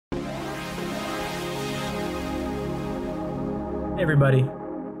Hey everybody,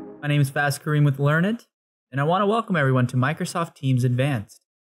 my name is Fast Kareem with Learnit, and I want to welcome everyone to Microsoft Teams Advanced.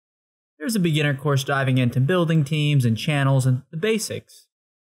 There's a beginner course diving into building teams and channels and the basics.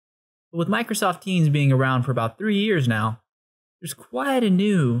 But with Microsoft Teams being around for about 3 years now, there's quite a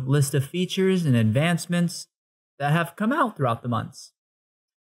new list of features and advancements that have come out throughout the months.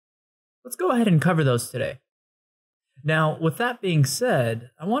 Let's go ahead and cover those today. Now, with that being said,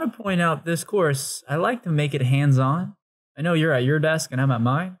 I want to point out this course, I like to make it hands-on. I know you're at your desk and I'm at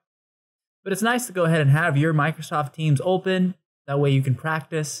mine, but it's nice to go ahead and have your Microsoft Teams open. That way you can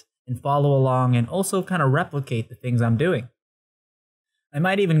practice and follow along and also kind of replicate the things I'm doing. I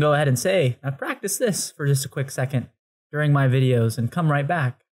might even go ahead and say, now practice this for just a quick second during my videos and come right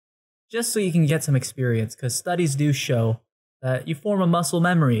back, just so you can get some experience, because studies do show that you form a muscle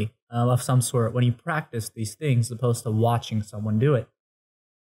memory of some sort when you practice these things as opposed to watching someone do it.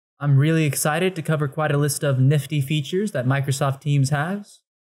 I'm really excited to cover quite a list of nifty features that Microsoft Teams has.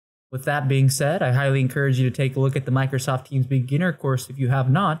 With that being said, I highly encourage you to take a look at the Microsoft Teams beginner course if you have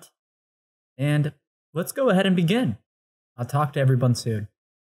not. And let's go ahead and begin. I'll talk to everyone soon.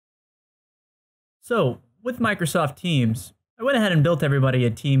 So, with Microsoft Teams, I went ahead and built everybody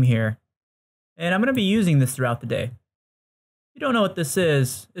a team here, and I'm going to be using this throughout the day. If you don't know what this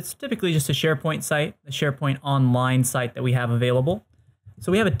is, it's typically just a SharePoint site, a SharePoint online site that we have available.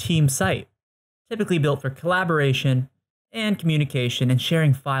 So we have a team site, typically built for collaboration and communication and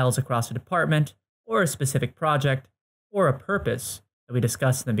sharing files across a department or a specific project or a purpose that we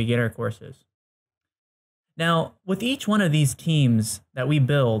discussed in the beginner courses. Now, with each one of these teams that we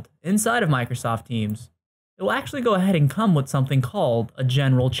build inside of Microsoft Teams, it will actually go ahead and come with something called a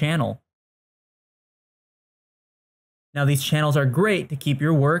general channel. Now, these channels are great to keep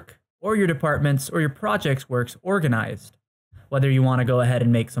your work or your department's or your project's works organized. Whether you want to go ahead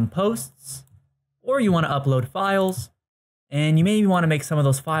and make some posts, or you want to upload files, and you maybe want to make some of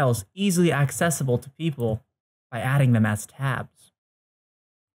those files easily accessible to people by adding them as tabs.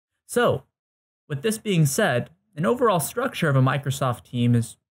 So, with this being said, an overall structure of a Microsoft team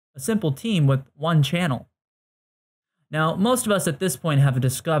is a simple team with one channel. Now, most of us at this point have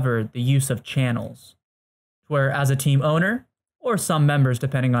discovered the use of channels, where as a team owner, or some members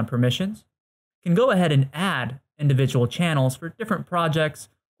depending on permissions, can go ahead and add individual channels for different projects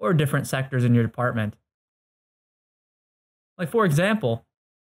or different sectors in your department. Like for example,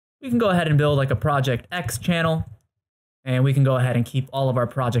 we can go ahead and build like a Project X channel, and we can go ahead and keep all of our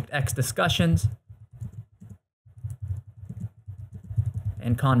Project X discussions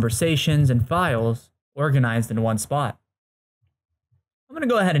and conversations and files organized in one spot. I'm going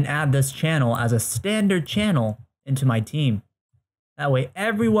to go ahead and add this channel as a standard channel into my team. That way,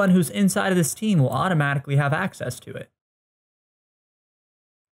 everyone who's inside of this team will automatically have access to it.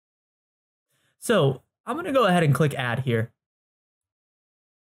 So, I'm going to go ahead and click Add here.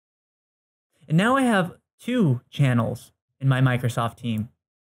 And now I have 2 channels in my Microsoft team.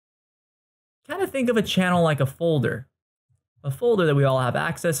 Kind of think of a channel like a folder. A folder that we all have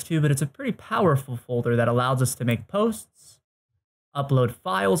access to, but it's a pretty powerful folder that allows us to make posts, upload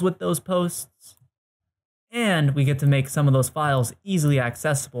files with those posts, and we get to make some of those files easily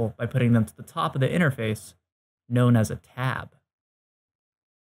accessible by putting them to the top of the interface, known as a tab.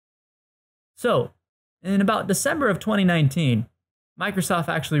 So, in about December of 2019, Microsoft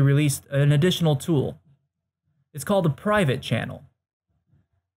actually released an additional tool. It's called a private channel.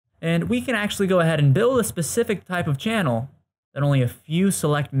 And we can actually go ahead and build a specific type of channel that only a few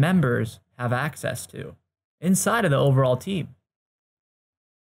select members have access to inside of the overall team.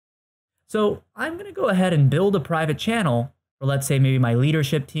 So I'm going to go ahead and build a private channel for, let's say, maybe my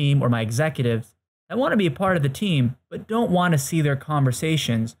leadership team or my executives that want to be a part of the team but don't want to see their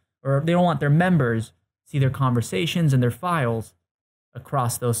conversations, or they don't want their members to see their conversations and their files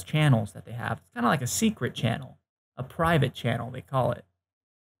across those channels that they have. It's kind of like a secret channel, a private channel, they call it.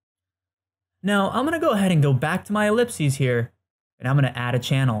 Now, I'm going to go ahead and go back to my ellipses here, and I'm going to add a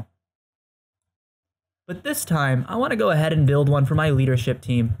channel. But this time, I want to go ahead and build one for my leadership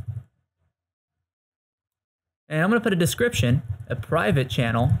team. And I'm going to put a description, a private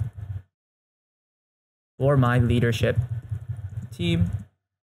channel for my leadership team.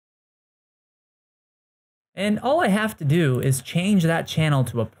 And all I have to do is change that channel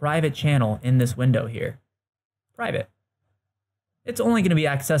to a private channel in this window here. Private. It's only going to be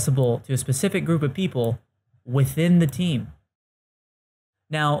accessible to a specific group of people within the team.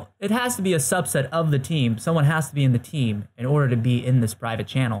 Now, it has to be a subset of the team. Someone has to be in the team in order to be in this private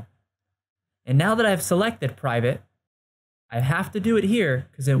channel. And now that I've selected private, I have to do it here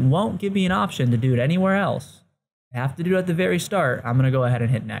because it won't give me an option to do it anywhere else. I have to do it at the very start. I'm going to go ahead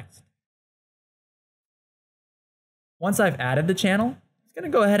and hit next. Once I've added the channel, it's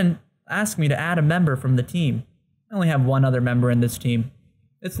going to go ahead and ask me to add a member from the team. I only have one other member in this team.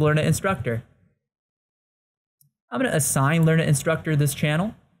 It's Learn It Instructor. I'm going to assign Learn It Instructor this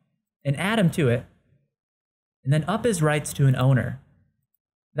channel and add him to it, and then up his rights to an owner.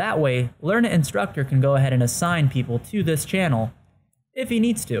 That way, Learn It Instructor can go ahead and assign people to this channel if he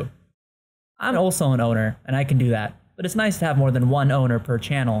needs to. I'm also an owner, and I can do that, but it's nice to have more than one owner per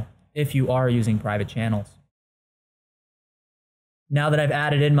channel if you are using private channels. Now that I've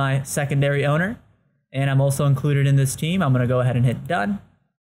added in my secondary owner, and I'm also included in this team, I'm going to go ahead and hit done.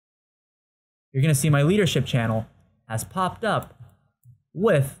 You're going to see my leadership channel has popped up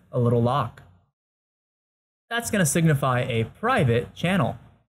with a little lock. That's going to signify a private channel.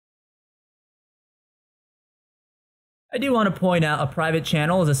 I do want to point out a private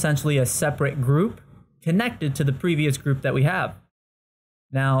channel is essentially a separate group connected to the previous group that we have.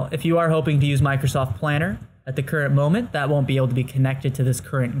 Now, if you are hoping to use Microsoft Planner, at the current moment, that won't be able to be connected to this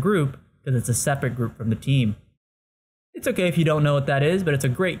current group because it's a separate group from the team. It's okay if you don't know what that is, but it's a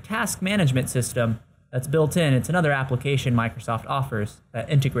great task management system that's built in. It's another application Microsoft offers that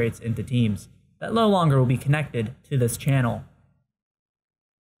integrates into Teams that no longer will be connected to this channel.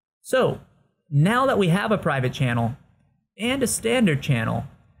 So, now that we have a private channel and a standard channel,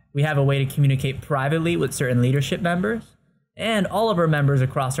 we have a way to communicate privately with certain leadership members and all of our members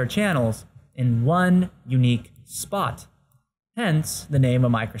across our channels in one unique spot. Hence the name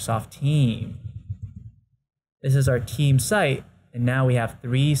of Microsoft Team. This is our team site, and now we have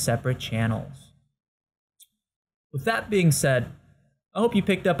 3 separate channels. With that being said, I hope you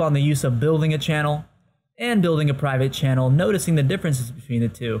picked up on the use of building a channel and building a private channel, noticing the differences between the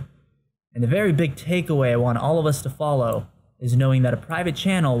two. And the very big takeaway I want all of us to follow is knowing that a private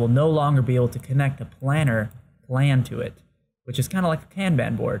channel will no longer be able to connect a plan to it, which is kind of like a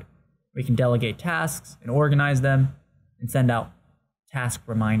Kanban board, where you can delegate tasks and organize them and send out task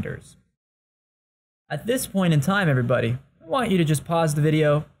reminders. At this point in time, everybody, I want you to just pause the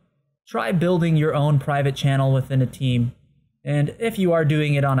video, try building your own private channel within a team, and if you are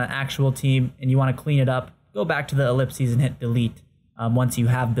doing it on an actual team and you want to clean it up, go back to the ellipses and hit delete once you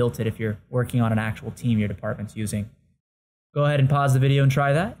have built it if you're working on an actual team your department's using. Go ahead and pause the video and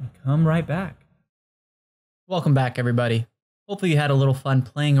try that, and come right back. Welcome back, everybody. Hopefully you had a little fun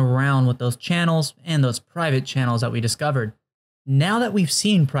playing around with those channels and those private channels that we discovered. Now that we've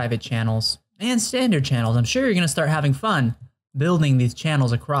seen private channels and standard channels, I'm sure you're going to start having fun building these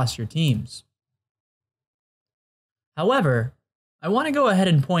channels across your teams. However, I want to go ahead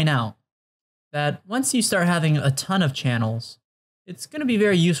and point out that once you start having a ton of channels, it's going to be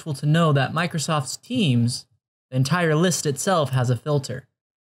very useful to know that Microsoft's Teams, the entire list itself, has a filter.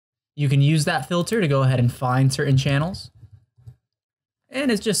 You can use that filter to go ahead and find certain channels. And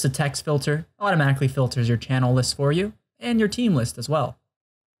it's just a text filter, automatically filters your channel list for you and your team list as well.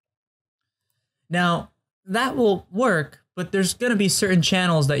 Now, that will work, but there's going to be certain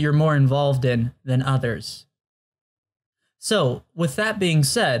channels that you're more involved in than others. So, with that being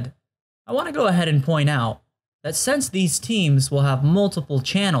said, I want to go ahead and point out that since these teams will have multiple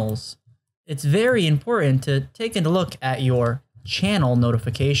channels, it's very important to take a look at your channel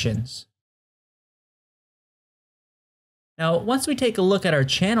notifications. Now, once we take a look at our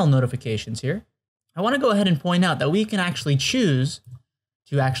channel notifications here, I want to go ahead and point out that we can actually choose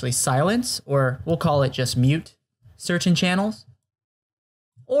to actually silence, or we'll call it just mute, certain channels,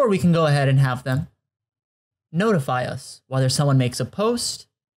 or we can go ahead and have them notify us whether someone makes a post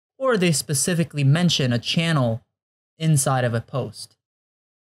or they specifically mention a channel inside of a post.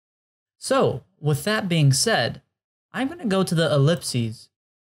 So, with that being said, I'm going to go to the ellipses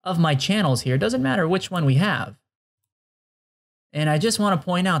of my channels here. It doesn't matter which one we have. And I just want to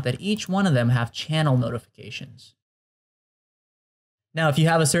point out that each one of them have channel notifications. Now, if you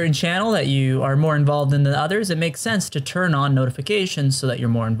have a certain channel that you are more involved in than others, it makes sense to turn on notifications so that you're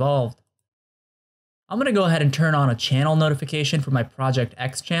more involved. I'm going to go ahead and turn on a channel notification for my Project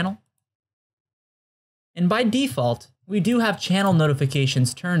X channel. And by default, we do have channel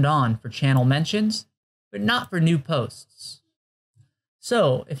notifications turned on for channel mentions, but not for new posts.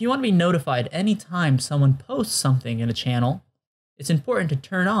 So, if you want to be notified anytime someone posts something in a channel, it's important to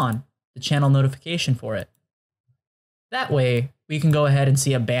turn on the channel notification for it. That way, we can go ahead and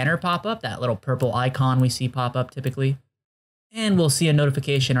see a banner pop up, that little purple icon we see pop up typically, and we'll see a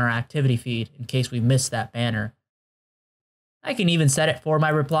notification in our activity feed in case we missed that banner. I can even set it for my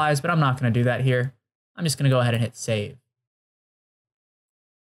replies, but I'm not going to do that here. I'm just going to go ahead and hit save.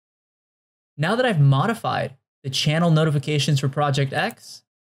 Now that I've modified the channel notifications for Project X,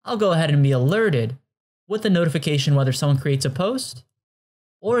 I'll go ahead and be alerted with a notification whether someone creates a post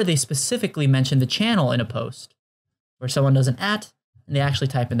or they specifically mention the channel in a post. where someone does an @ and they actually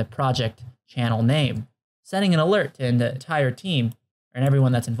type in the project channel name, sending an alert to the entire team and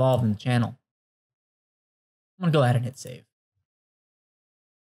everyone that's involved in the channel. I'm going to go ahead and hit save.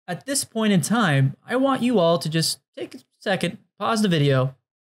 At this point in time, I want you all to just take a second, pause the video,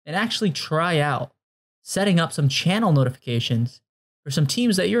 and actually try out setting up some channel notifications for some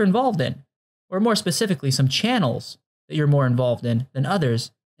teams that you're involved in, or more specifically, some channels that you're more involved in than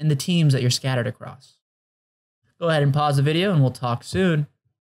others in the teams that you're scattered across. Go ahead and pause the video and we'll talk soon.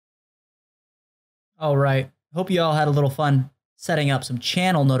 All right, hope you all had a little fun setting up some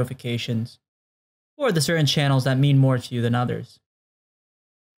channel notifications for the certain channels that mean more to you than others.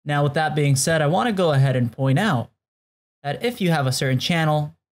 Now, with that being said, I want to go ahead and point out that if you have a certain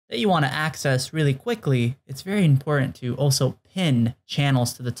channel that you want to access really quickly, it's very important to also pin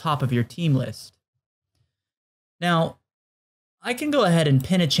channels to the top of your team list. Now, I can go ahead and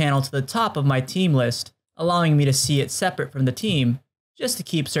pin a channel to the top of my team list, allowing me to see it separate from the team, just to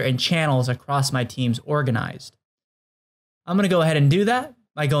keep certain channels across my teams organized. I'm going to go ahead and do that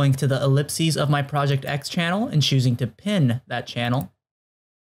by going to the ellipses of my Project X channel and choosing to pin that channel,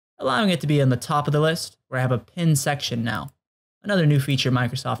 allowing it to be on the top of the list where I have a pin section now. Another new feature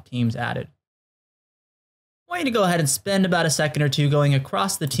Microsoft Teams added. I want you to go ahead and spend about a second or two going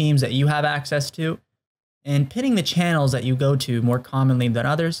across the teams that you have access to and pinning the channels that you go to more commonly than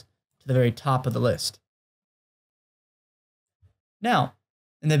others to the very top of the list. Now,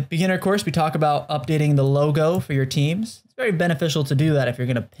 in the beginner course, we talk about updating the logo for your teams. It's very beneficial to do that if you're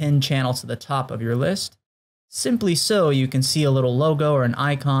going to pin channels to the top of your list. Simply so you can see a little logo or an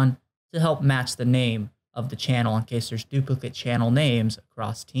icon to help match the name of the channel in case there's duplicate channel names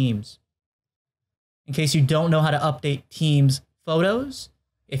across teams. In case you don't know how to update teams' photos,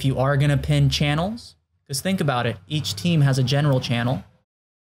 if you are going to pin channels, because think about it, each team has a general channel,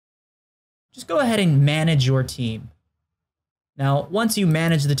 just go ahead and manage your team. Now, once you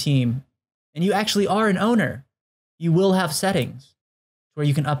manage the team, and you actually are an owner, you will have settings where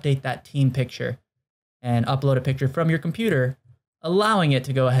you can update that team picture and upload a picture from your computer, allowing it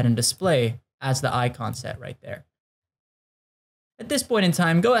to go ahead and display as the icon set right there. At this point in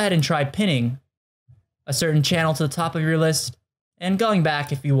time, go ahead and try pinning a certain channel to the top of your list and going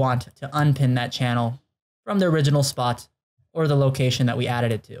back if you want to unpin that channel from the original spot or the location that we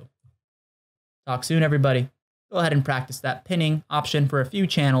added it to. Talk soon, everybody. Go ahead and practice that pinning option for a few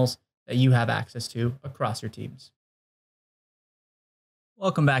channels that you have access to across your teams.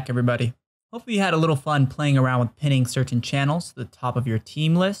 Welcome back, everybody. Hopefully you had a little fun playing around with pinning certain channels to the top of your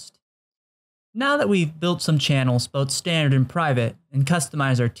team list. Now that we've built some channels, both standard and private, and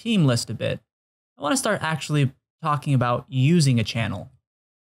customized our team list a bit, I want to start actually talking about using a channel,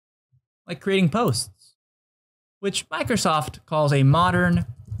 like creating posts, which Microsoft calls a modern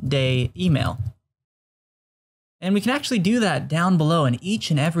day email. And we can actually do that down below in each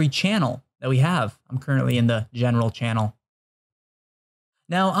and every channel that we have. I'm currently in the general channel.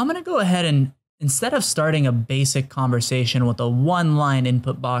 Now I'm going to go ahead and instead of starting a basic conversation with a one-line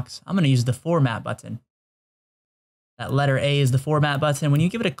input box, I'm going to use the format button. That letter A is the format button. When you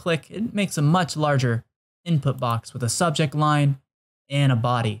give it a click, it makes a much larger input box with a subject line and a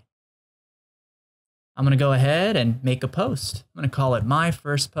body. I'm going to go ahead and make a post. I'm going to call it my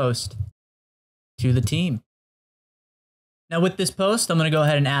first post to the team. Now with this post, I'm going to go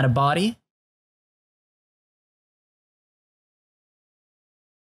ahead and add a body.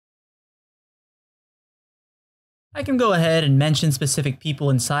 I can go ahead and mention specific people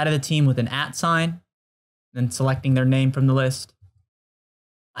inside of the team with an @ sign, then selecting their name from the list.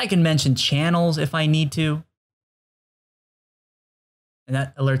 I can mention channels if I need to, and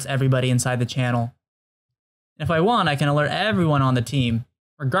that alerts everybody inside the channel. And if I want, I can alert everyone on the team,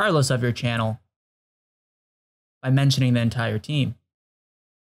 regardless of your channel, by mentioning the entire team.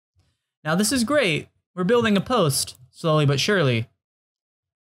 Now this is great. We're building a post slowly but surely.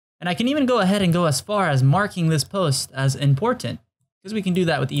 And I can even go ahead and go as far as marking this post as important, because we can do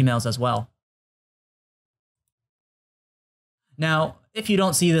that with emails as well. Now, if you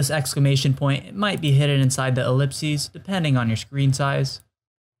don't see this exclamation point, it might be hidden inside the ellipses, depending on your screen size.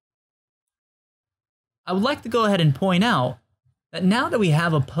 I would like to go ahead and point out that now that we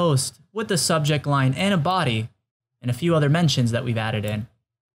have a post with the subject line and a body, and a few other mentions that we've added in,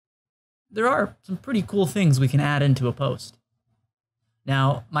 there are some pretty cool things we can add into a post.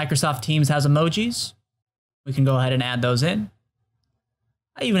 Now, Microsoft Teams has emojis. We can go ahead and add those in.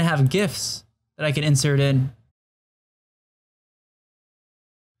 I even have GIFs that I can insert in.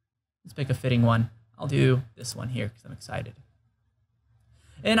 Let's pick a fitting one. I'll do this one here because I'm excited.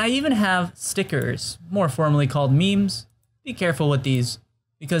 And I even have stickers, more formally called memes. Be careful with these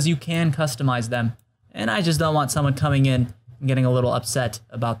because you can customize them and I just don't want someone coming in and getting a little upset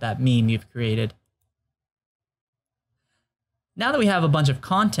about that meme you've created. Now that we have a bunch of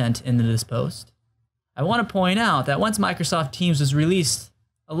content into this post, I want to point out that once Microsoft Teams was released,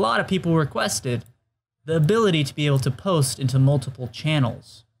 a lot of people requested the ability to be able to post into multiple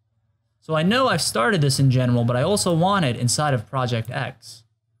channels. So I know I've started this in general, but I also want it inside of Project X.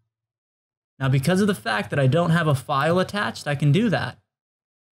 Now, because of the fact that I don't have a file attached, I can do that.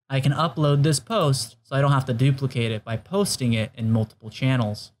 I can upload this post so I don't have to duplicate it by posting it in multiple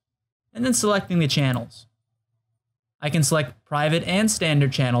channels, and then selecting the channels. I can select private and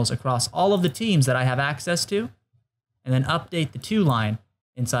standard channels across all of the teams that I have access to, and then update the to line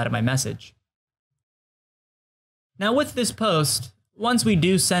inside of my message. Now with this post, once we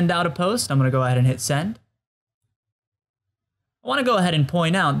do send out a post, I'm going to go ahead and hit send. I want to go ahead and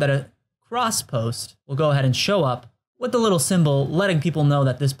point out that a cross post will go ahead and show up with the little symbol letting people know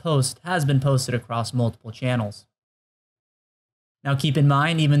that this post has been posted across multiple channels. Now keep in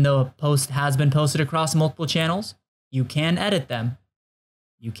mind, even though a post has been posted across multiple channels, you can edit them.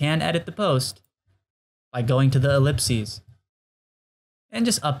 You can edit the post by going to the ellipses and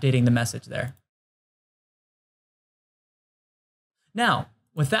just updating the message there. Now,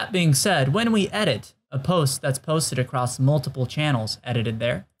 with that being said, when we edit a post that's posted across multiple channels edited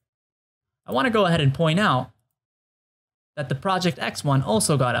there, I want to go ahead and point out that the Project X one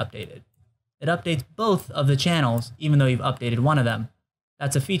also got updated. It updates both of the channels, even though you've updated one of them.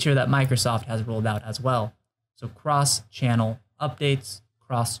 That's a feature that Microsoft has rolled out as well. So cross-channel updates,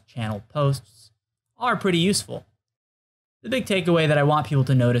 cross-channel posts are pretty useful. The big takeaway that I want people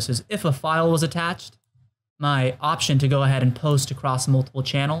to notice is if a file was attached, my option to go ahead and post across multiple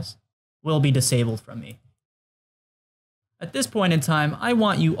channels will be disabled from me. At this point in time, I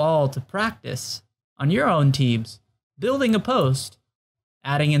want you all to practice on your own teams, building a post,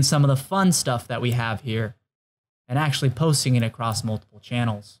 adding in some of the fun stuff that we have here, and actually posting it across multiple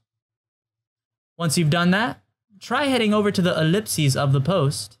channels. Once you've done that, try heading over to the ellipses of the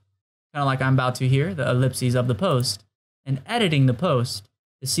post, kind of like I'm about to here, the ellipses of the post, and editing the post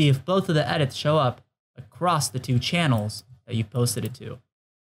to see if both of the edits show up across the two channels that you posted it to.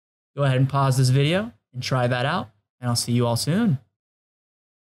 Go ahead and pause this video and try that out, and I'll see you all soon.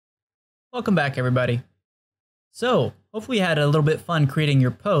 Welcome back, everybody. So, hopefully you had a little bit fun creating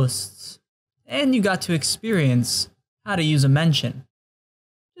your posts, and you got to experience how to use a mention.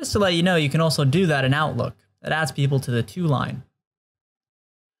 Just to let you know, you can also do that in Outlook. That adds people to the to line.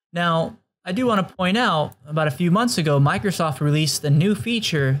 Now, I do want to point out, about a few months ago, Microsoft released a new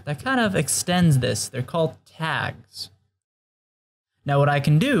feature that kind of extends this. They're called tags. Now, what I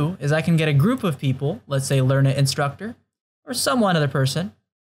can do is I can get a group of people, let's say Learn It instructor, or some one other person,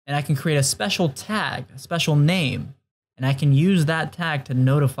 and I can create a special tag, a special name, and I can use that tag to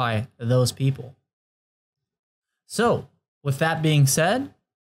notify those people. So, with that being said,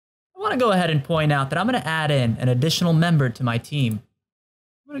 I want to go ahead and point out that I'm going to add in an additional member to my team.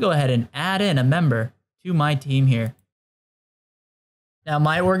 I'm going to go ahead and add in a member to my team here. Now,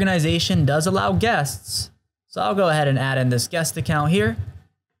 my organization does allow guests, so I'll go ahead and add in this guest account here,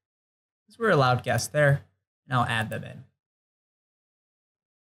 because we're allowed guests there, and I'll add them in.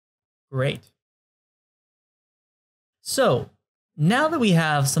 Great. So, now that we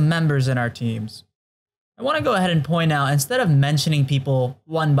have some members in our teams, I want to go ahead and point out, instead of mentioning people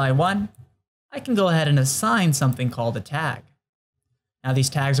one by one, I can go ahead and assign something called a tag. Now, these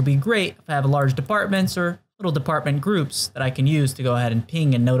tags will be great if I have large departments or little department groups that I can use to go ahead and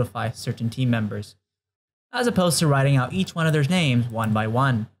ping and notify certain team members, as opposed to writing out each one of their names one by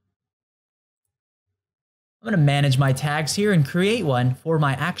one. I'm going to manage my tags here and create one for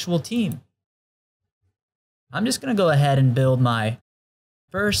my actual team. I'm just going to go ahead and build my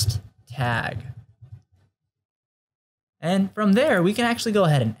first tag. And from there, we can actually go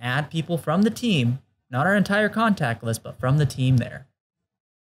ahead and add people from the team, not our entire contact list, but from the team there.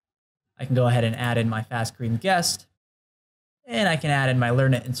 I can go ahead and add in my fast cream guest, and I can add in my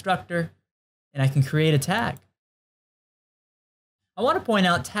Learn It instructor, and I can create a tag. I want to point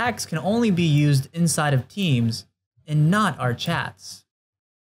out tags can only be used inside of Teams and not our chats.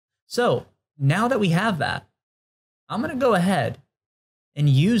 So now that we have that, I'm going to go ahead and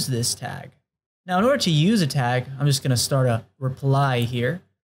use this tag. Now, in order to use a tag, I'm just going to start a reply here.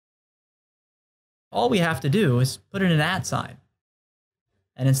 All we have to do is put in an @ sign.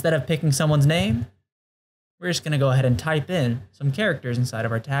 And instead of picking someone's name, we're just going to go ahead and type in some characters inside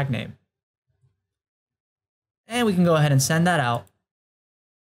of our tag name. And we can go ahead and send that out.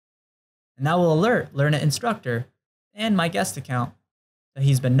 And that will alert Learn It instructor and my guest account that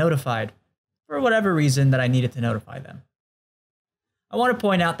he's been notified for whatever reason that I needed to notify them. I want to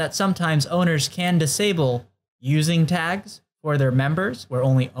point out that sometimes owners can disable using tags for their members where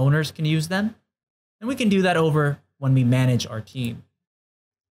only owners can use them. And we can do that over when we manage our team.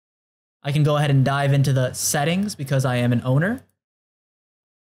 I can go ahead and dive into the settings because I am an owner.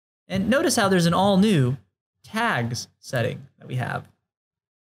 And notice how there's an all new tags setting that we have.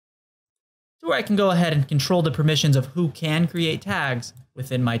 So where I can go ahead and control the permissions of who can create tags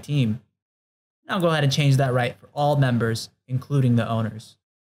within my team. Now I'll go ahead and change that right for all members, including the owners.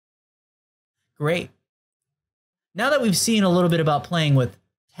 Great. Now that we've seen a little bit about playing with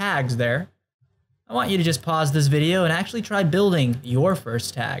tags there, I want you to just pause this video and actually try building your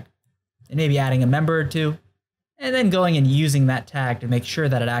first tag. And maybe adding a member or two, and then going and using that tag to make sure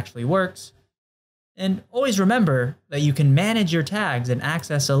that it actually works. And always remember that you can manage your tags and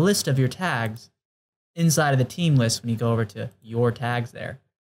access a list of your tags inside of the team list when you go over to your tags there.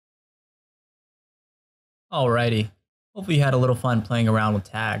 Alrighty, hopefully you had a little fun playing around with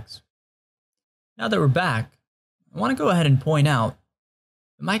tags. Now that we're back, I want to go ahead and point out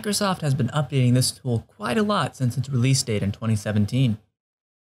that Microsoft has been updating this tool quite a lot since its release date in 2017.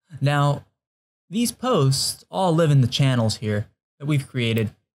 Now, these posts all live in the channels here that we've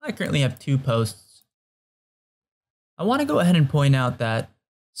created. I currently have 2 posts. I want to go ahead and point out that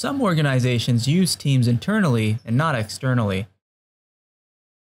some organizations use Teams internally and not externally.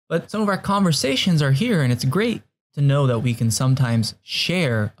 But some of our conversations are here, and it's great to know that we can sometimes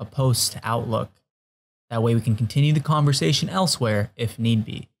share a post to Outlook. That way we can continue the conversation elsewhere if need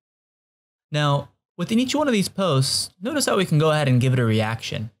be. Now, within each one of these posts, notice how we can go ahead and give it a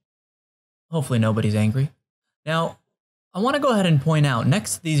reaction. Hopefully nobody's angry. Now, I want to go ahead and point out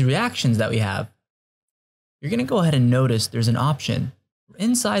next to these reactions that we have, you're going to go ahead and notice there's an option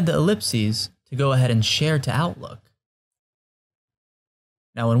inside the ellipses to go ahead and share to Outlook.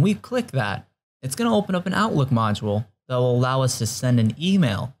 Now, when we click that, it's going to open up an Outlook module that will allow us to send an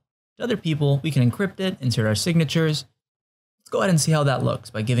email to other people. We can encrypt it, insert our signatures. Let's go ahead and see how that looks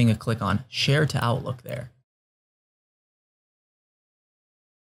by giving a click on Share to Outlook there.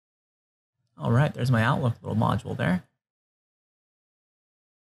 All right, there's my Outlook little module there.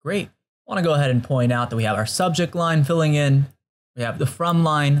 Great. I want to go ahead and point out that we have our subject line filling in. We have the from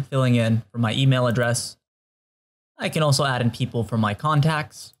line filling in for my email address. I can also add in people from my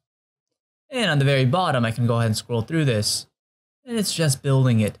contacts. And on the very bottom, I can go ahead and scroll through this. And it's just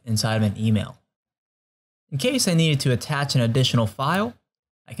building it inside of an email. In case I needed to attach an additional file,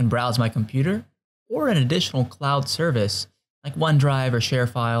 I can browse my computer or an additional cloud service like OneDrive or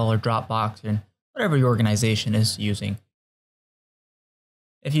ShareFile or Dropbox or whatever your organization is using.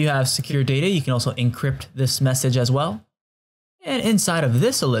 If you have secure data, you can also encrypt this message as well. And inside of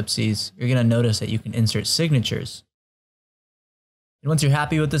this ellipses, you're going to notice that you can insert signatures. And once you're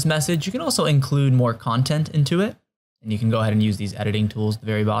happy with this message, you can also include more content into it. And you can go ahead and use these editing tools at the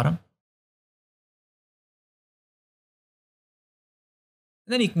very bottom.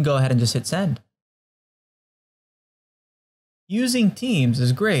 And then you can go ahead and just hit send. Using Teams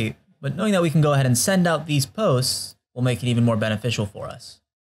is great, but knowing that we can go ahead and send out these posts will make it even more beneficial for us.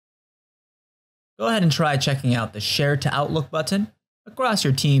 Go ahead and try checking out the Share to Outlook button across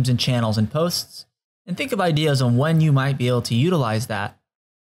your teams and channels and posts, and think of ideas on when you might be able to utilize that.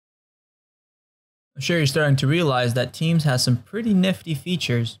 I'm sure you're starting to realize that Teams has some pretty nifty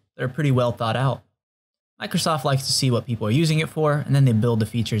features that are pretty well thought out. Microsoft likes to see what people are using it for, and then they build the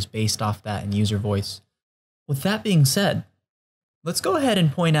features based off that in user voice. With that being said, let's go ahead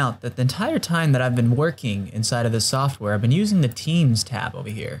and point out that the entire time that I've been working inside of this software, I've been using the Teams tab over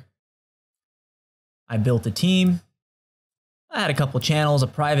here. I built a team. I had a couple channels, a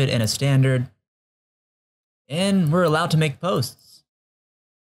private and a standard. And we're allowed to make posts.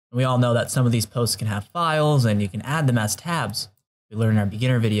 We all know that some of these posts can have files and you can add them as tabs. We learn in our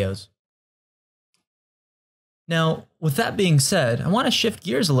beginner videos. Now, with that being said, I want to shift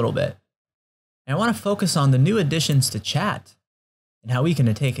gears a little bit. And I want to focus on the new additions to chat and how we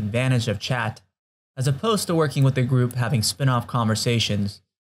can take advantage of chat as opposed to working with a group having spin-off conversations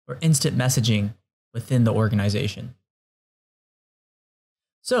or instant messaging within the organization.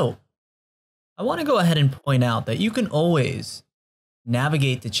 So, I want to go ahead and point out that you can always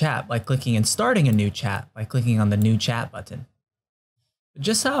navigate the chat by clicking and starting a new chat by clicking on the new chat button. But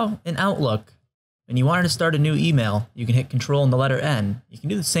just how in Outlook, when you wanted to start a new email, you can hit Control and the letter N. You can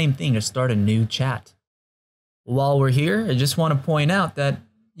do the same thing to start a new chat. While we're here, I just want to point out that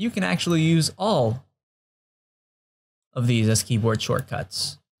you can actually use all of these as keyboard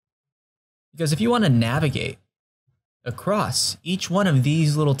shortcuts. Because if you want to navigate across each one of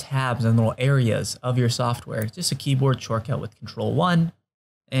these little tabs and little areas of your software, it's just a keyboard shortcut with Control 1.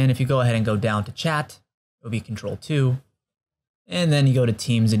 And if you go ahead and go down to chat, it'll be Control 2. and then you go to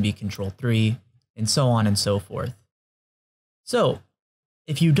Teams and be Control 3, and so on and so forth. So,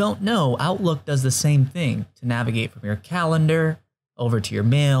 if you don't know, Outlook does the same thing to navigate from your calendar over to your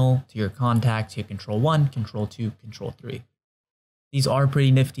mail, to your contacts, to Control 1, Control 2, Control 3. These are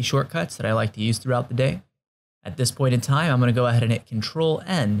pretty nifty shortcuts that I like to use throughout the day. At this point in time, I'm going to go ahead and hit Control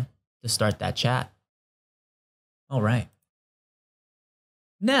N to start that chat. All right.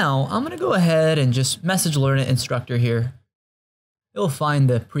 Now, I'm going to go ahead and just message Learn It Instructor here. It'll find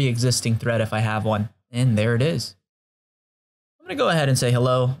the pre-existing thread if I have one, and there it is. I'm going to go ahead and say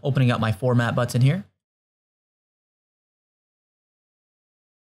hello, opening up my format button here.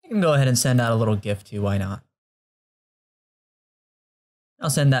 I can go ahead and send out a little GIF too, why not? I'll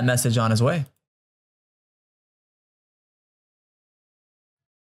send that message on his way.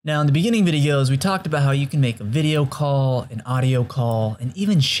 Now, in the beginning videos, we talked about how you can make a video call, an audio call, and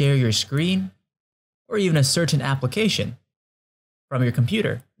even share your screen, or even a certain application from your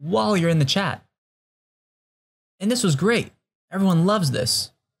computer while you're in the chat. And this was great. Everyone loves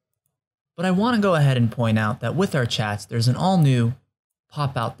this. But I want to go ahead and point out that with our chats, there's an all-new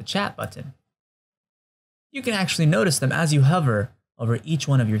pop out the chat button. You can actually notice them as you hover over each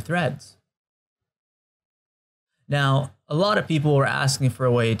one of your threads. Now, a lot of people were asking for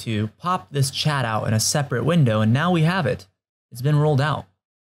a way to pop this chat out in a separate window, and now we have it. It's been rolled out.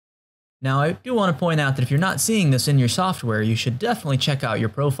 Now, I do want to point out that if you're not seeing this in your software, you should definitely check out your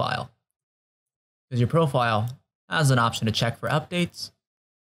profile, because your profile has an option to check for updates,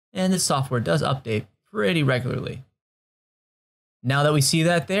 and this software does update pretty regularly. Now that we see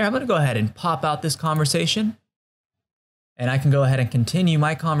that there, I'm going to go ahead and pop out this conversation, and I can go ahead and continue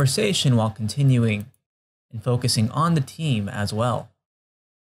my conversation while continuing and focusing on the team as well.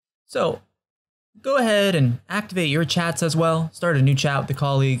 So go ahead and activate your chats as well. Start a new chat with a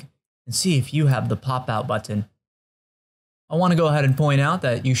colleague and see if you have the pop out button. I want to go ahead and point out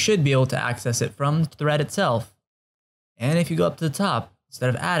that you should be able to access it from the thread itself. And if you go up to the top, instead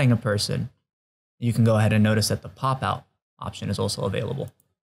of adding a person, you can go ahead and notice that the pop out option is also available.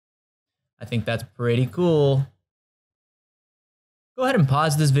 I think that's pretty cool. Go ahead and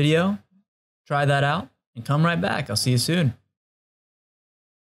pause this video, try that out, and come right back. I'll see you soon.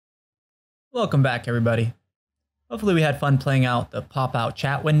 Welcome back, everybody. Hopefully we had fun playing out the pop-out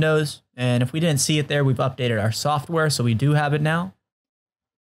chat windows, and if we didn't see it there, we've updated our software, so we do have it now.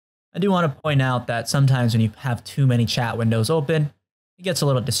 I do want to point out that sometimes when you have too many chat windows open, it gets a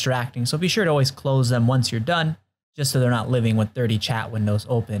little distracting, so be sure to always close them once you're done, just so they're not living with 30 chat windows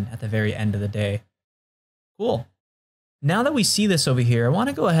open at the very end of the day. Cool. Now that we see this over here, I want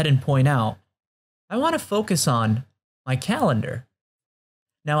to go ahead and point out, I want to focus on my calendar.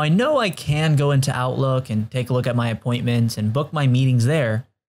 Now I know I can go into Outlook and take a look at my appointments and book my meetings there.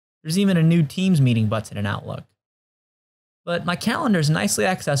 There's even a new Teams meeting button in Outlook. But my calendar is nicely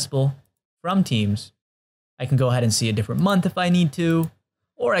accessible from Teams. I can go ahead and see a different month if I need to,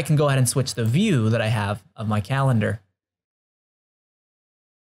 or I can go ahead and switch the view that I have of my calendar.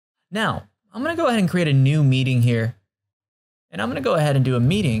 Now, I'm going to go ahead and create a new meeting here. And I'm going to go ahead and do a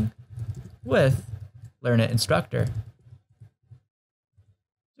meeting with Learn It Instructor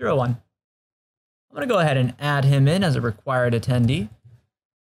 01. I'm going to go ahead and add him in as a required attendee.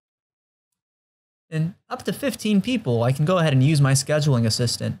 And up to 15 people, I can go ahead and use my scheduling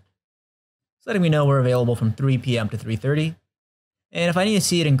assistant. It's letting me know we're available from 3 p.m. to 3:30. And if I need to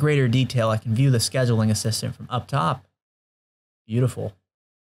see it in greater detail, I can view the scheduling assistant from up top. Beautiful.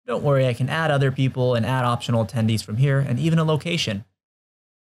 Don't worry, I can add other people and add optional attendees from here, and even a location.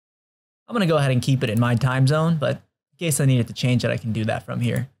 I'm going to go ahead and keep it in my time zone, but in case I needed to change it, I can do that from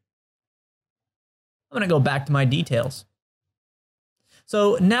here. I'm going to go back to my details.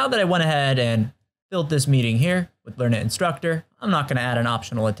 So now that I went ahead and built this meeting here with Learn It Instructor, I'm not going to add an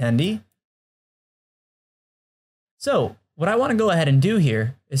optional attendee. So what I want to go ahead and do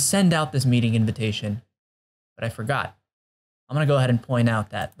here is send out this meeting invitation, but I forgot. I'm going to go ahead and point out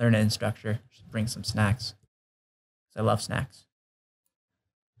that Learn It Instructor should bring some snacks, because I love snacks,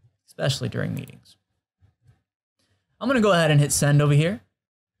 especially during meetings. I'm going to go ahead and hit send over here.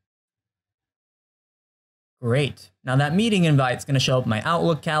 Great. Now that meeting invite is going to show up my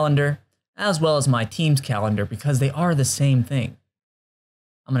Outlook calendar as well as my Teams calendar because they are the same thing.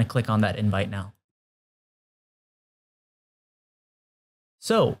 I'm going to click on that invite now.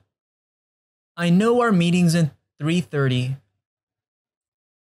 So I know our meeting's in 3:30.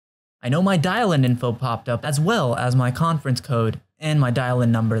 I know my dial-in info popped up as well as my conference code and my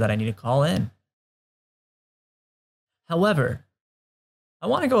dial-in number that I need to call in. However, I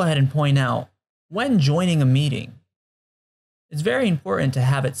want to go ahead and point out when joining a meeting, it's very important to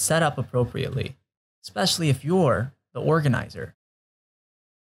have it set up appropriately, especially if you're the organizer.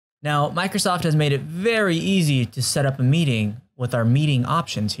 Now, Microsoft has made it very easy to set up a meeting with our meeting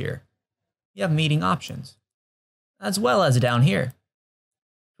options here. You have meeting options, as well as down here,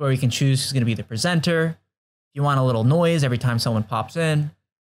 where you can choose who's going to be the presenter, if you want a little noise every time someone pops in,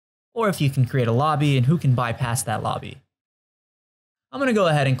 or if you can create a lobby and who can bypass that lobby. I'm going to go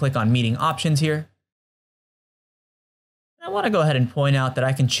ahead and click on meeting options here. I want to go ahead and point out that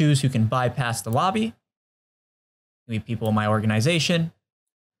I can choose who can bypass the lobby. Maybe people in my organization,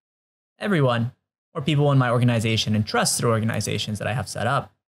 everyone, or people in my organization and trusted organizations that I have set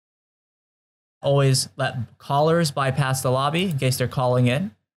up. Always let callers bypass the lobby in case they're calling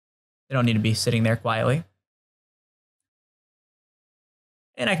in. They don't need to be sitting there quietly.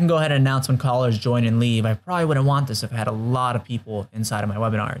 And I can go ahead and announce when callers join and leave. I probably wouldn't want this if I had a lot of people inside of my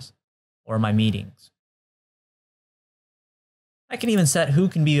webinars or my meetings. I can even set who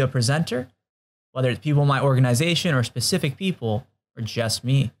can be a presenter, whether it's people in my organization or specific people or just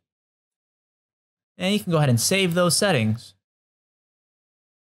me. And you can go ahead and save those settings.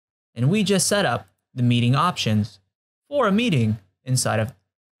 And we just set up the meeting options for a meeting inside of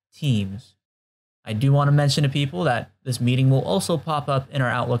Teams. I do want to mention to people that this meeting will also pop up in our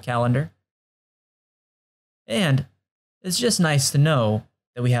Outlook calendar. And it's just nice to know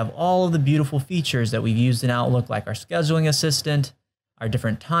that we have all of the beautiful features that we've used in Outlook, like our scheduling assistant, our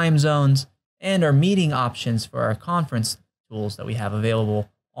different time zones, and our meeting options for our conference tools that we have available,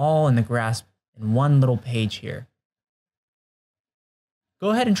 all in the grasp in one little page here.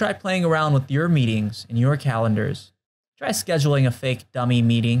 Go ahead and try playing around with your meetings in your calendars. Try scheduling a fake dummy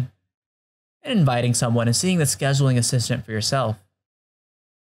meeting and inviting someone and seeing the scheduling assistant for yourself.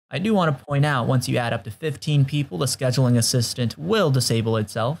 I do want to point out, once you add up to 15 people, the scheduling assistant will disable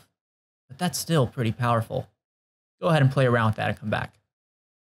itself, but that's still pretty powerful. Go ahead and play around with that and come back.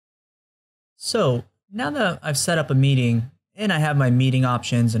 So now that I've set up a meeting and I have my meeting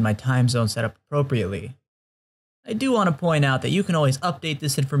options and my time zone set up appropriately, I do want to point out that you can always update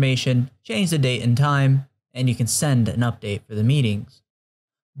this information, change the date and time, and you can send an update for the meetings.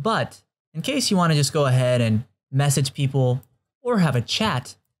 But in case you want to just go ahead and message people or have a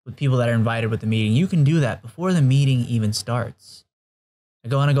chat with people that are invited with the meeting, you can do that before the meeting even starts.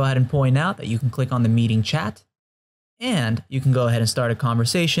 I want to go ahead and point out that you can click on the meeting chat and you can go ahead and start a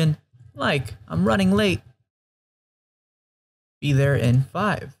conversation like, I'm running late. Be there in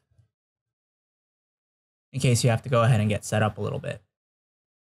 5. In case you have to go ahead and get set up a little bit.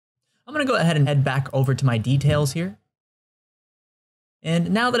 I'm going to go ahead and head back over to my details here.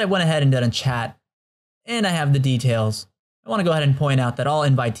 And now that I went ahead and done a chat and I have the details, I want to go ahead and point out that all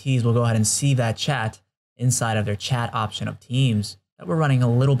invitees will go ahead and see that chat inside of their chat option of Teams, that we're running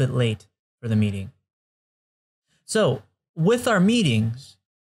a little bit late for the meeting. So with our meetings,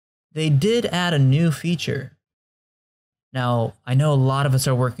 they did add a new feature. Now, I know a lot of us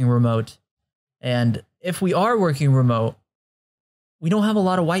are working remote, and if we are working remote, we don't have a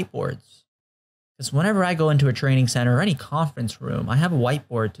lot of whiteboards. Because whenever I go into a training center or any conference room, I have a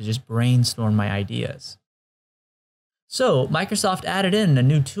whiteboard to just brainstorm my ideas. So Microsoft added in a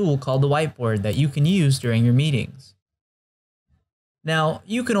new tool called the whiteboard that you can use during your meetings. Now,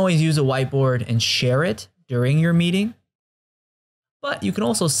 you can always use a whiteboard and share it during your meeting, but you can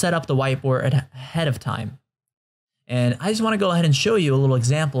also set up the whiteboard ahead of time. And I just want to go ahead and show you a little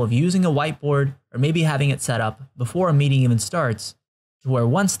example of using a whiteboard or maybe having it set up before a meeting even starts, to where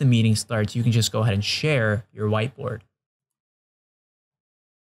once the meeting starts, you can just go ahead and share your whiteboard.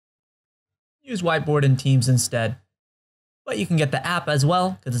 Use whiteboard in Teams instead. But you can get the app as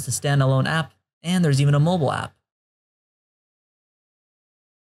well, because it's a standalone app, and there's even a mobile app.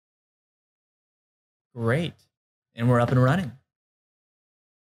 Great. And we're up and running.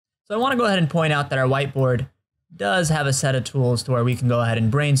 So I want to go ahead and point out that our whiteboard does have a set of tools to where we can go ahead and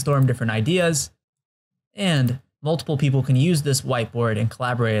brainstorm different ideas, and multiple people can use this whiteboard and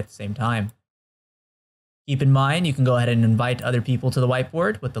collaborate at the same time. Keep in mind, you can go ahead and invite other people to the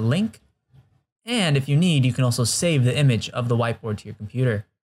whiteboard with the link. And if you need, you can also save the image of the whiteboard to your computer,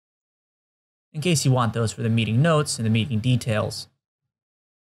 in case you want those for the meeting notes and the meeting details.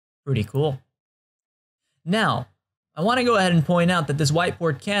 Pretty cool. Now, I want to go ahead and point out that this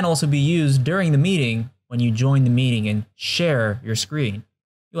whiteboard can also be used during the meeting when you join the meeting and share your screen.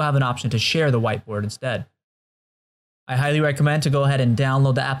 You'll have an option to share the whiteboard instead. I highly recommend to go ahead and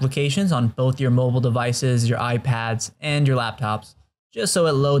download the applications on both your mobile devices, your iPads, and your laptops, just so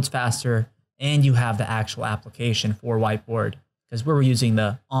it loads faster and you have the actual application for Whiteboard, because we're using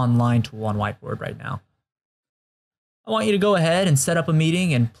the online tool on Whiteboard right now. I want you to go ahead and set up a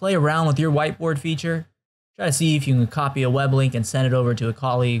meeting and play around with your Whiteboard feature. Try to see if you can copy a web link and send it over to a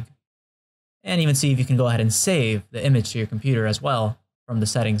colleague. and even see if you can go ahead and save the image to your computer as well from the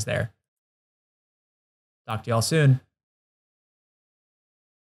settings there. Talk to y'all soon.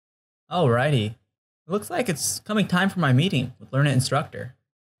 Alrighty, it looks like it's coming time for my meeting with Learn It Instructor.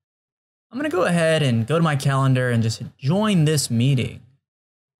 I'm going to go ahead and go to my calendar and just hit join this meeting.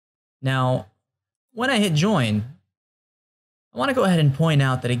 Now, when I hit join, I want to go ahead and point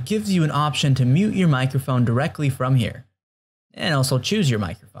out that it gives you an option to mute your microphone directly from here, and also choose your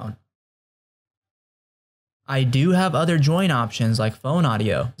microphone. I do have other join options like phone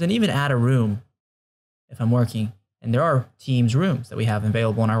audio, and even add a room if I'm working, and there are Teams rooms that we have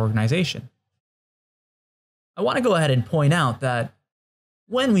available in our organization. I want to go ahead and point out that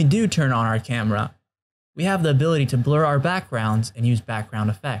when we do turn on our camera, we have the ability to blur our backgrounds and use background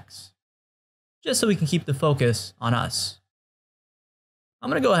effects, just so we can keep the focus on us. I'm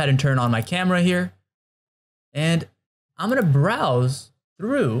going to go ahead and turn on my camera here, and I'm going to browse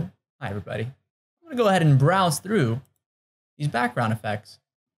through, hi everybody, I'm going to go ahead and browse through these background effects,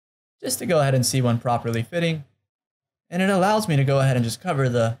 just to go ahead and see one properly fitting, and it allows me to go ahead and just cover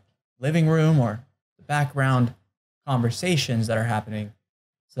the living room or the background conversations that are happening,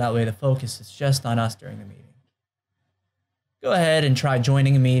 so that way the focus is just on us during the meeting. Go ahead and try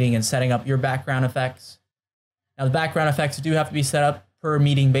joining a meeting and setting up your background effects. Now the background effects do have to be set up per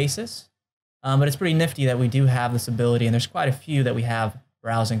meeting basis, but it's pretty nifty that we do have this ability, and there's quite a few that we have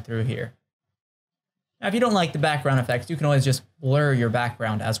browsing through here. Now if you don't like the background effects, you can always just blur your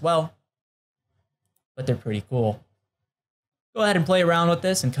background as well, but they're pretty cool. Go ahead and play around with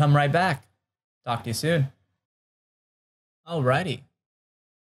this and come right back. Talk to you soon. Alrighty.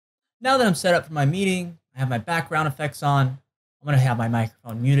 Now that I'm set up for my meeting, I have my background effects on, I'm going to have my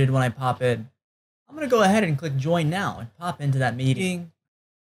microphone muted when I pop in. I'm going to go ahead and click join now and pop into that meeting.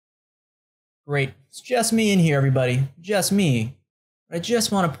 Great, it's just me in here everybody, just me. But I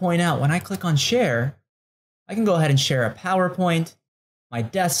just want to point out when I click on share, I can go ahead and share a PowerPoint, my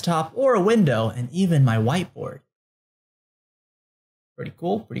desktop or a window, and even my whiteboard. Pretty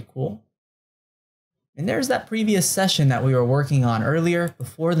cool, pretty cool. And there's that previous session that we were working on earlier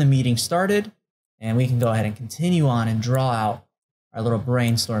before the meeting started, and we can go ahead and continue on and draw out our little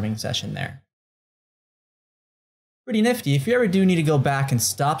brainstorming session there. Pretty nifty. If you ever do need to go back and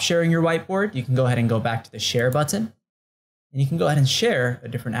stop sharing your whiteboard, you can go ahead and go back to the share button, and you can go ahead and share a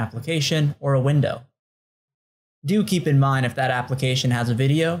different application or a window. Do keep in mind if that application has a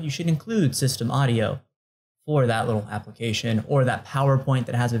video, you should include system audio for that little application or that PowerPoint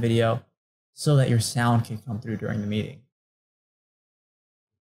that has a video, so that your sound can come through during the meeting.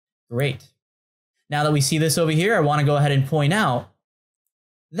 Great. Now that we see this over here, I want to go ahead and point out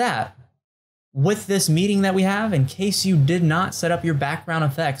that with this meeting that we have, in case you did not set up your background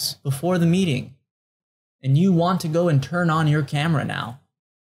effects before the meeting, and you want to go and turn on your camera now,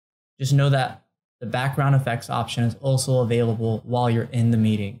 just know that the background effects option is also available while you're in the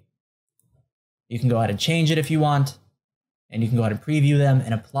meeting. You can go ahead and change it if you want, and you can go ahead and preview them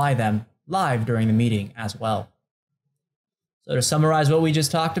and apply them live during the meeting as well. So to summarize what we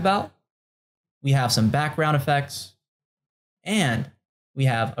just talked about, we have some background effects, and we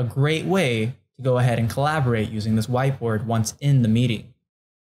have a great way to go ahead and collaborate using this whiteboard once in the meeting.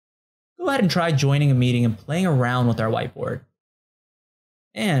 Go ahead and try joining a meeting and playing around with our whiteboard.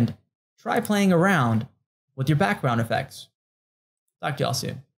 And try playing around with your background effects. Talk to y'all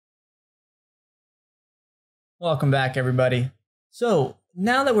soon. Welcome back, everybody. So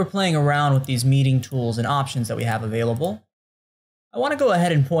now that we're playing around with these meeting tools and options that we have available, I want to go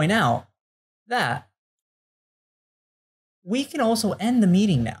ahead and point out that we can also end the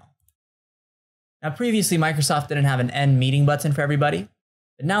meeting now. Now, previously, Microsoft didn't have an end meeting button for everybody,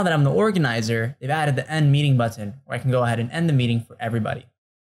 but now that I'm the organizer, they've added the end meeting button where I can go ahead and end the meeting for everybody.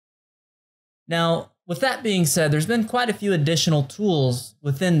 Now, with that being said, there's been quite a few additional tools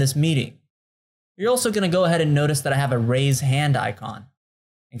within this meeting. You're also going to go ahead and notice that I have a raise hand icon.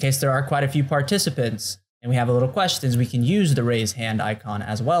 In case there are quite a few participants and we have a little questions, we can use the raise hand icon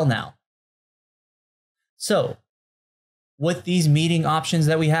as well now. So, with these meeting options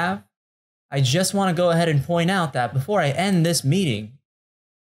that we have, I just want to go ahead and point out that before I end this meeting,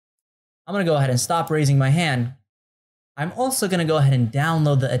 I'm going to go ahead and stop raising my hand. I'm also going to go ahead and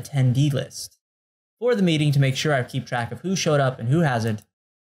download the attendee list for the meeting to make sure I keep track of who showed up and who hasn't,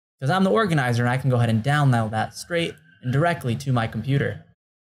 because I'm the organizer and I can go ahead and download that straight and directly to my computer.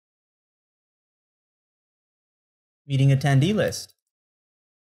 Meeting attendee list.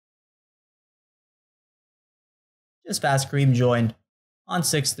 Just Fast Kareem joined on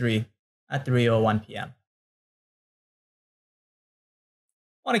 6/3 at 3:01 p.m.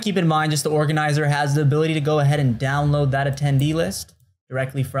 Want to keep in mind just the organizer has the ability to go ahead and download that attendee list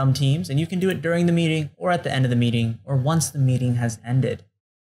directly from Teams, and you can do it during the meeting or at the end of the meeting or once the meeting has ended,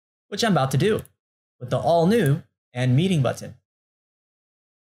 which I'm about to do with the all new End Meeting button.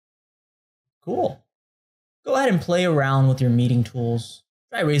 Cool. Go ahead and play around with your meeting tools.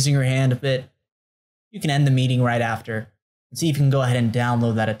 Try raising your hand a bit. You can end the meeting right after and see if you can go ahead and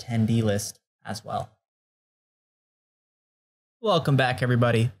download that attendee list as well. Welcome back,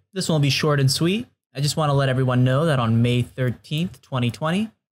 everybody. This one will be short and sweet. I just want to let everyone know that on May 13th,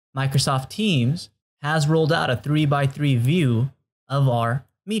 2020, Microsoft Teams has rolled out a 3x3 view of our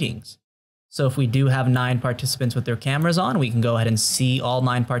meetings. So if we do have 9 participants with their cameras on, we can go ahead and see all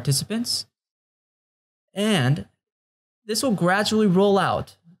 9 participants. And this will gradually roll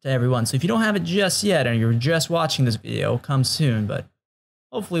out to everyone. So if you don't have it just yet, and you're just watching this video, come soon, but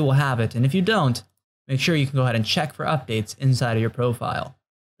hopefully we'll have it. And if you don't, make sure you can go ahead and check for updates inside of your profile.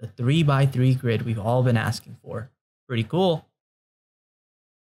 The 3x3 grid we've all been asking for. Pretty cool.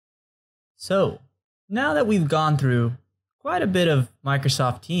 So now that we've gone through quite a bit of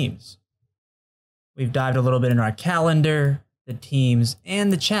Microsoft Teams, we've dived a little bit into our calendar, the Teams,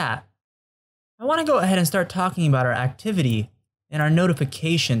 and the chat. I want to go ahead and start talking about our activity and our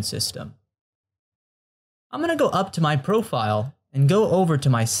notification system. I'm going to go up to my profile and go over to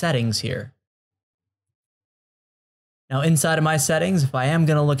my settings here. Now inside of my settings, if I am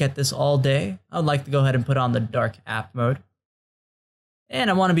going to look at this all day, I would like to go ahead and put on the dark app mode. And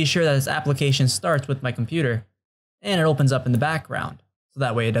I want to be sure that this application starts with my computer and it opens up in the background, so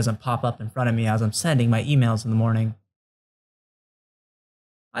that way it doesn't pop up in front of me as I'm sending my emails in the morning.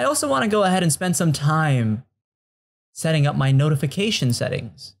 I also want to go ahead and spend some time setting up my notification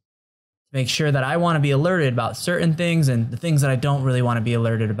settings to make sure that I want to be alerted about certain things, and the things that I don't really want to be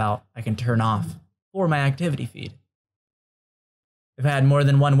alerted about, I can turn off for my activity feed. If I had more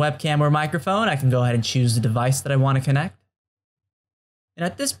than one webcam or microphone, I can go ahead and choose the device that I want to connect. And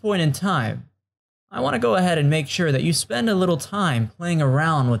at this point in time, I want to go ahead and make sure that you spend a little time playing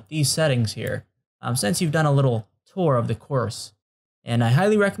around with these settings here, since you've done a little tour of the course. And I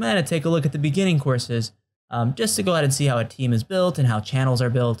highly recommend to take a look at the beginning courses, just to go ahead and see how a team is built and how channels are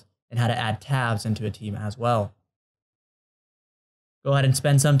built and how to add tabs into a team as well. Go ahead and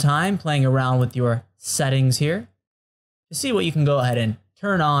spend some time playing around with your settings here to see what you can go ahead and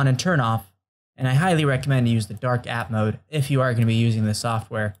turn on and turn off. And I highly recommend to use the dark app mode if you are going to be using this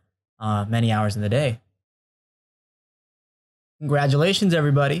software many hours in the day. Congratulations,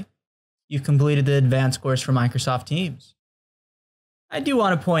 everybody. You've completed the advanced course for Microsoft Teams. I do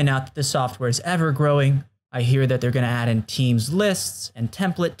want to point out that this software is ever growing. I hear that they're going to add in Teams lists and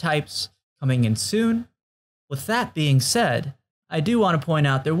template types coming in soon. With that being said, I do want to point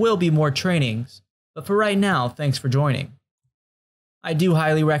out there will be more trainings, but for right now, thanks for joining. I do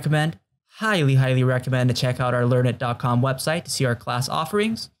highly recommend to check out our learnit.com website to see our class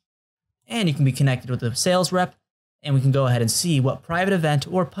offerings, and you can be connected with a sales rep, and we can go ahead and see what private event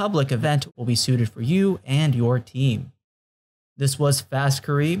or public event will be suited for you and your team. This was Fast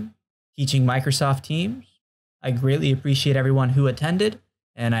Kareem teaching Microsoft Teams. I greatly appreciate everyone who attended,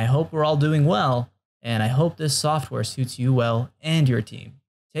 and I hope we're all doing well, and I hope this software suits you well and your team.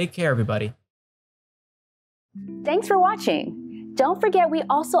 Take care, everybody. Thanks for watching. Don't forget we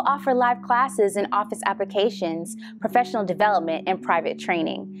also offer live classes in Office applications, professional development, and private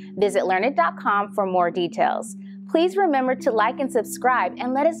training. Visit learnit.com for more details. Please remember to like and subscribe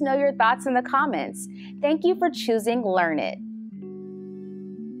and let us know your thoughts in the comments. Thank you for choosing Learnit.